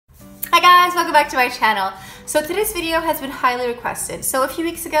guys, welcome back to my channel. So today's video has been highly requested. So a few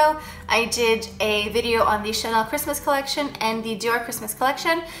weeks ago I did a video on the Chanel Christmas collection and the Dior Christmas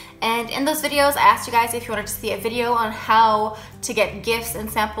collection, and in those videos I asked you guys if you wanted to see a video on how to get gifts and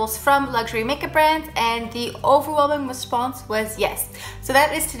samples from luxury makeup brands, and the overwhelming response was yes. So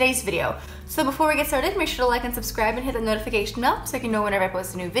that is today's video. So before we get started, make sure to like and subscribe and hit the notification bell so you can know whenever I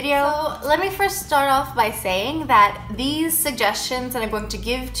post a new video. So let me first start off by saying that these suggestions that I'm going to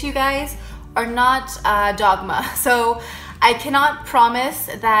give to you guys are not dogma. So I cannot promise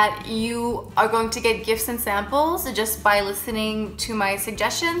that you are going to get gifts and samples just by listening to my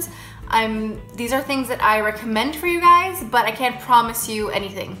suggestions. These are things that I recommend for you guys, but I can't promise you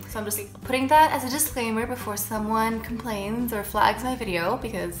anything. So I'm just putting that as a disclaimer before someone complains or flags my video,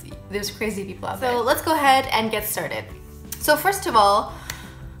 because there's crazy people out there. So let's go ahead and get started. So first of all,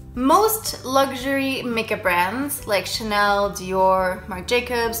 most luxury makeup brands like Chanel, Dior, Marc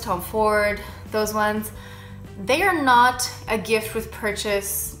Jacobs, Tom Ford, those ones, they are not a gift with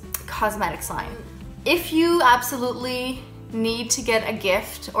purchase cosmetics line. If you absolutely need to get a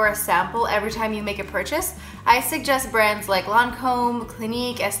gift or a sample every time you make a purchase, I suggest brands like Lancome,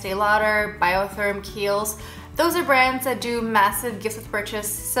 Clinique, Estee Lauder, Biotherm, Kiehl's. Those are brands that do massive gifts with purchase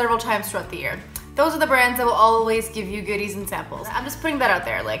several times throughout the year. Those are the brands that will always give you goodies and samples. I'm just putting that out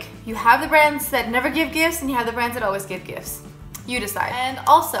there. Like, you have the brands that never give gifts and you have the brands that always give gifts. You decide. And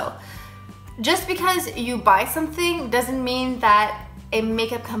also, just because you buy something doesn't mean that a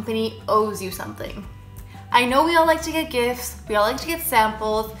makeup company owes you something. I know we all like to get gifts, we all like to get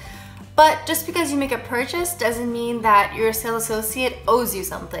samples, but just because you make a purchase doesn't mean that your sales associate owes you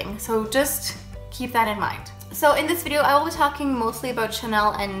something. So just keep that in mind. So in this video, I will be talking mostly about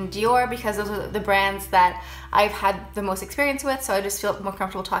Chanel and Dior because those are the brands that I've had the most experience with, so I just feel more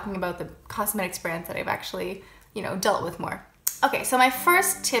comfortable talking about the cosmetics brands that I've actually, dealt with more. Okay, so my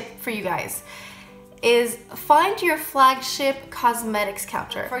first tip for you guys is find your flagship cosmetics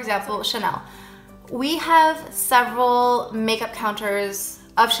counter. For example, Chanel. We have several makeup counters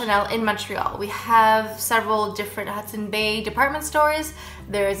of Chanel in Montreal. We have several different Hudson Bay department stores.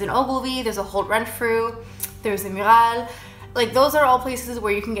 There's an Ogilvy, there's a Holt Renfrew, there's a Murale. Like, those are all places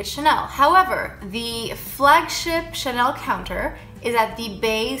where you can get Chanel. However, the flagship Chanel counter is at the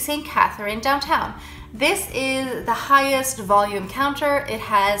Bay St. Catherine downtown. This is the highest volume counter. It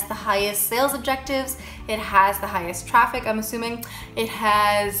has the highest sales objectives. It has the highest traffic, I'm assuming. It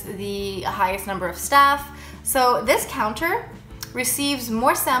has the highest number of staff. So this counter receives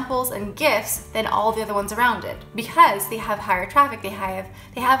more samples and gifts than all the other ones around it because they have higher traffic, they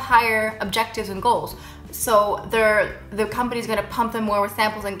have higher objectives and goals. So the company's gonna pump them more with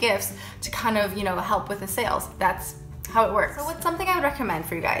samples and gifts to kind of, help with the sales. That's how it works. So what's something I would recommend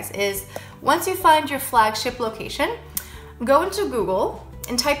for you guys is, once you find your flagship location, go into Google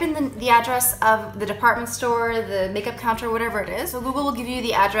and type in the address of the department store, the makeup counter, whatever it is. So Google will give you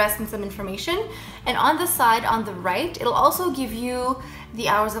the address and some information, and on the side on the right, it'll also give you the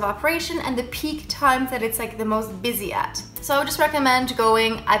hours of operation and the peak times that it's like the most busy at. So I would just recommend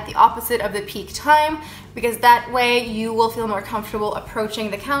going at the opposite of the peak time, because that way you will feel more comfortable approaching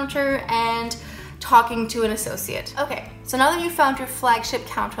the counter and talking to an associate. Okay, so now that you've found your flagship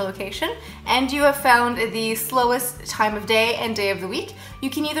counter location and you have found the slowest time of day and day of the week,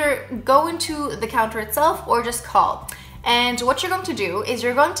 you can either go into the counter itself or just call. And what you're going to do is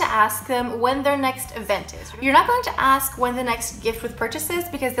you're going to ask them when their next event is. You're not going to ask when the next gift with purchase is,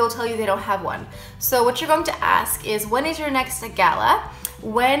 because they'll tell you they don't have one. So what you're going to ask is, when is your next gala?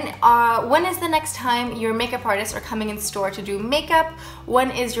 When is the next time your makeup artists are coming in store to do makeup? When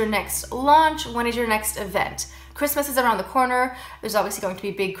is your next launch? When is your next event? Christmas is around the corner. There's obviously going to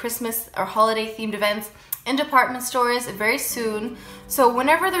be big Christmas or holiday themed events in department stores very soon. So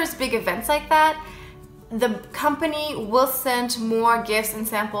whenever there's big events like that, the company will send more gifts and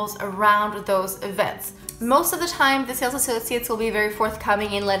samples around those events. Most of the time, the sales associates will be very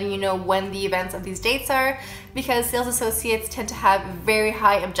forthcoming in letting you know when the events of these dates are, because sales associates tend to have very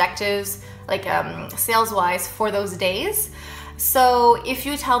high objectives, like sales-wise, for those days. So if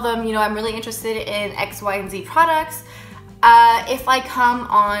you tell them, I'm really interested in X, Y, and Z products, if I come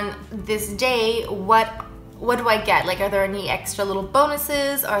on this day, what do I get? Like, are there any extra little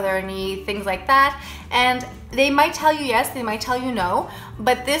bonuses? Are there any things like that? And they might tell you yes, they might tell you no,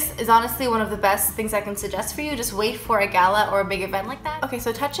 but this is honestly one of the best things I can suggest for you. Just wait for a gala or a big event like that. Okay,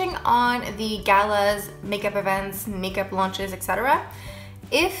 so touching on the galas, makeup events, makeup launches, etc.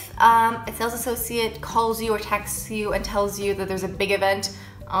 If a sales associate calls you or texts you and tells you that there's a big event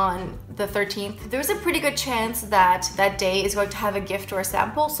on the 13th, there's a pretty good chance that that day is going to have a gift or a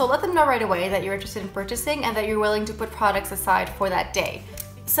sample. So let them know right away that you're interested in purchasing and that you're willing to put products aside for that day.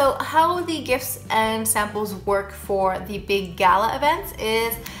 So how the gifts and samples work for the big gala events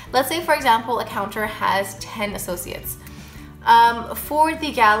is, let's say for example, a counter has 10 associates. For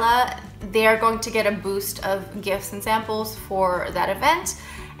the gala, they're going to get a boost of gifts and samples for that event.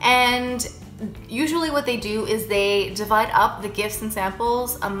 And usually what they do is they divide up the gifts and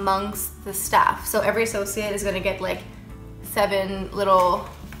samples amongst the staff. So every associate is gonna get like 7 little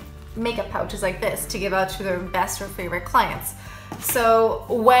makeup pouches like this to give out to their best or favorite clients. So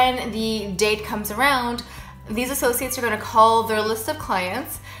when the date comes around, these associates are going to call their list of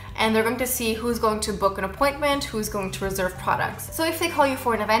clients and they're going to see who's going to book an appointment, who's going to reserve products. So if they call you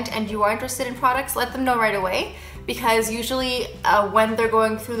for an event and you are interested in products, let them know right away, because usually when they're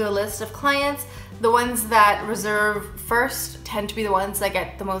going through their list of clients, the ones that reserve first tend to be the ones that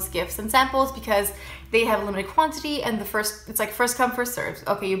get the most gifts and samples, because they have a limited quantity and it's like first come, first served.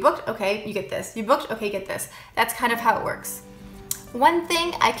 Okay, you booked, okay, you get this. You booked, okay, get this. That's kind of how it works. One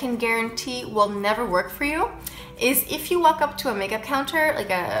thing I can guarantee will never work for you is if you walk up to a makeup counter, like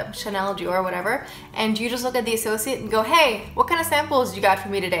a Chanel, Dior, or whatever, and you just look at the associate and go, hey, what kind of samples you got for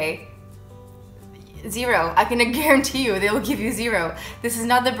me today? 0. I can guarantee you they will give you 0. This is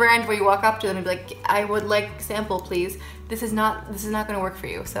not the brand where you walk up to them and be like, I would like a sample, please. This is not going to work for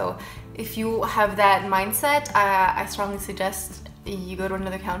you. So if you have that mindset, I strongly suggest you go to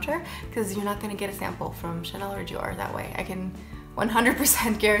another counter, because you're not going to get a sample from Chanel or Dior that way. I can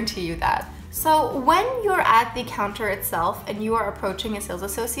 100% guarantee you that. So when you're at the counter itself and you are approaching a sales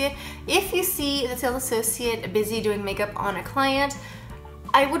associate, if you see the sales associate busy doing makeup on a client,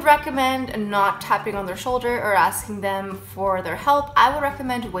 I would recommend not tapping on their shoulder or asking them for their help. I would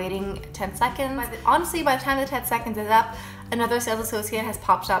recommend waiting 10 seconds. Honestly, by the time the 10 seconds is up, another sales associate has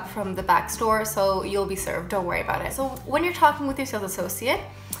popped up from the back store, so you'll be served, don't worry about it. So when you're talking with your sales associate,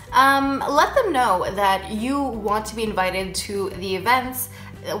 let them know that you want to be invited to the events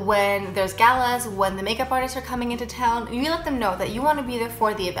when there's galas, when the makeup artists are coming into town. You let them know that you want to be there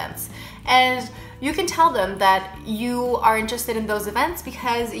for the events. And you can tell them that you are interested in those events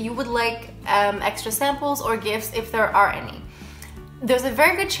because you would like extra samples or gifts if there are any. There's a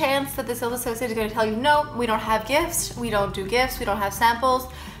very good chance that the sales associate is going to tell you, no, we don't have gifts, we don't do gifts, we don't have samples.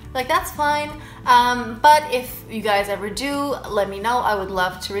 Like, that's fine, but if you guys ever do, let me know. I would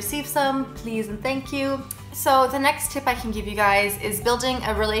love to receive some, please and thank you. So the next tip I can give you guys is building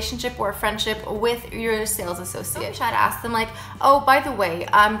a relationship or a friendship with your sales associate. Try to ask them like, oh, by the way,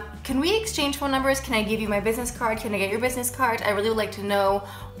 can we exchange phone numbers? Can I give you my business card? Can I get your business card? I really would like to know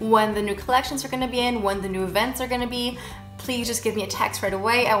when the new collections are gonna be in, when the new events are gonna be. Please just give me a text right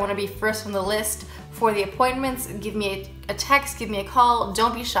away. I wanna be first on the list for the appointments. Give me a text, give me a call,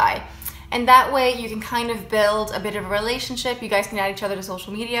 don't be shy. And that way you can kind of build a bit of a relationship. You guys can add each other to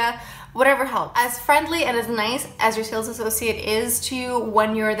social media, whatever helps. As friendly and as nice as your sales associate is to you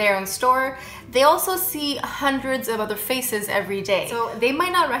when you're there in store, they also see hundreds of other faces every day. So they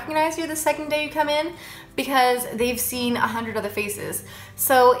might not recognize you the second day you come in because they've seen 100 other faces.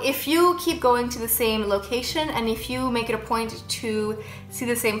 So if you keep going to the same location and if you make it a point to see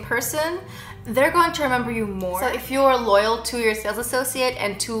the same person, they're going to remember you more. So if you're loyal to your sales associate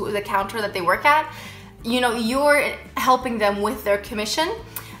and to the counter that they work at, you know, you're helping them with their commission.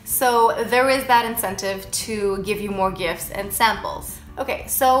 So there is that incentive to give you more gifts and samples. Okay,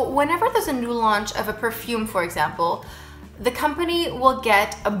 so whenever there's a new launch of a perfume, for example, the company will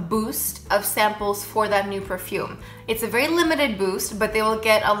get a boost of samples for that new perfume. It's a very limited boost, but they will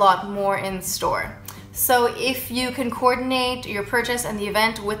get a lot more in store. So if you can coordinate your purchase and the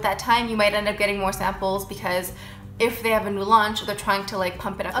event with that time, you might end up getting more samples because if they have a new launch, they're trying to like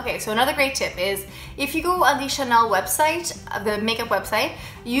pump it up. Okay, so another great tip is if you go on the Chanel website, the makeup website,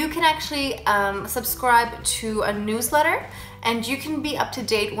 you can actually subscribe to a newsletter and you can be up to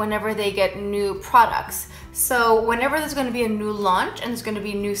date whenever they get new products. So whenever there's going to be a new launch and there's going to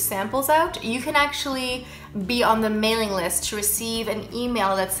be new samples out, you can actually be on the mailing list to receive an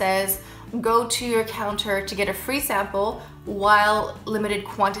email that says, go to your counter to get a free sample while limited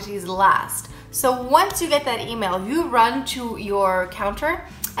quantities last. So once you get that email, you run to your counter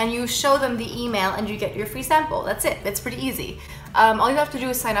and you show them the email and you get your free sample. That's it. That's pretty easy. All you have to do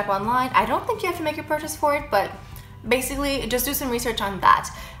is sign up online. I don't think you have to make a purchase for it, but basically just do some research on that.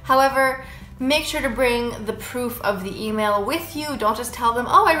 However, make sure to bring the proof of the email with you. Don't just tell them,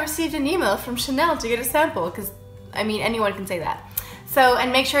 oh, I received an email from Chanel to get a sample, because I mean, anyone can say that. So,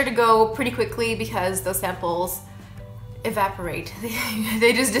 and make sure to go pretty quickly because those samples evaporate.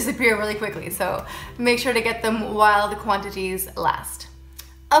 They just disappear really quickly. So make sure to get them while the quantities last.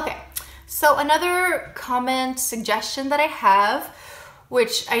 Okay, so another comment suggestion that I have,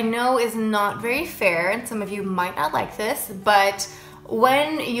 which I know is not very fair and some of you might not like this, but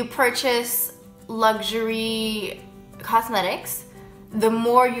when you purchase luxury cosmetics, the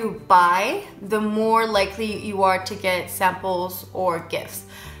more you buy, the more likely you are to get samples or gifts.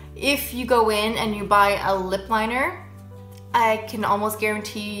 If you go in and you buy a lip liner, I can almost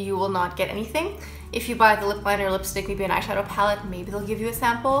guarantee you will not get anything. If you buy the lip liner, lipstick, maybe an eyeshadow palette, maybe they'll give you a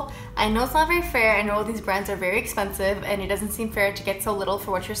sample. I know it's not very fair. I know these brands are very expensive and it doesn't seem fair to get so little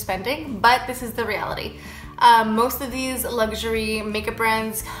for what you're spending, but this is the reality. Most of these luxury makeup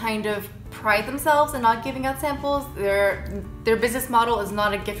brands kind of pride themselves in not giving out samples. Their business model is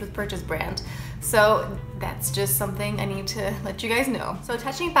not a gift with purchase brand. So that's just something I need to let you guys know. So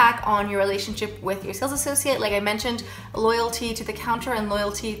touching back on your relationship with your sales associate, like I mentioned, loyalty to the counter and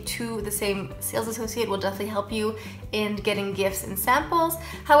loyalty to the same sales associate will definitely help you in getting gifts and samples.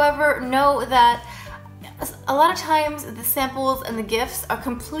 However, know that a lot of times the samples and the gifts are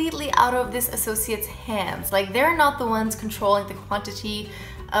completely out of this associate's hands. Like, they're not the ones controlling the quantity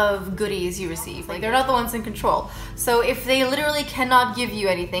of goodies you receive. Like, they're not the ones in control. So if they literally cannot give you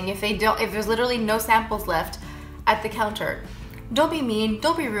anything, if there's literally no samples left at the counter, don't be mean,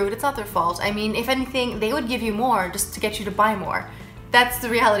 don't be rude, it's not their fault. I mean, if anything, they would give you more just to get you to buy more. That's the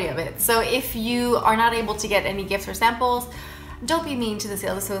reality of it. So if you are not able to get any gifts or samples, don't be mean to the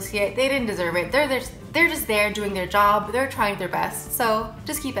sales associate. They didn't deserve it. They're just there doing their job. They're trying their best. So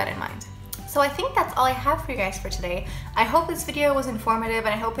just keep that in mind. So I think that's all I have for you guys for today. I hope this video was informative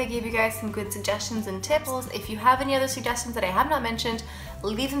and I hope I gave you guys some good suggestions and tips. If you have any other suggestions that I have not mentioned,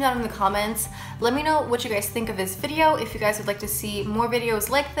 leave them down in the comments. Let me know what you guys think of this video. If you guys would like to see more videos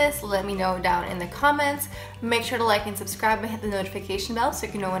like this, let me know down in the comments. Make sure to like and subscribe and hit the notification bell so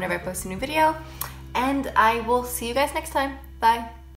you can know whenever I post a new video. And I will see you guys next time. Bye.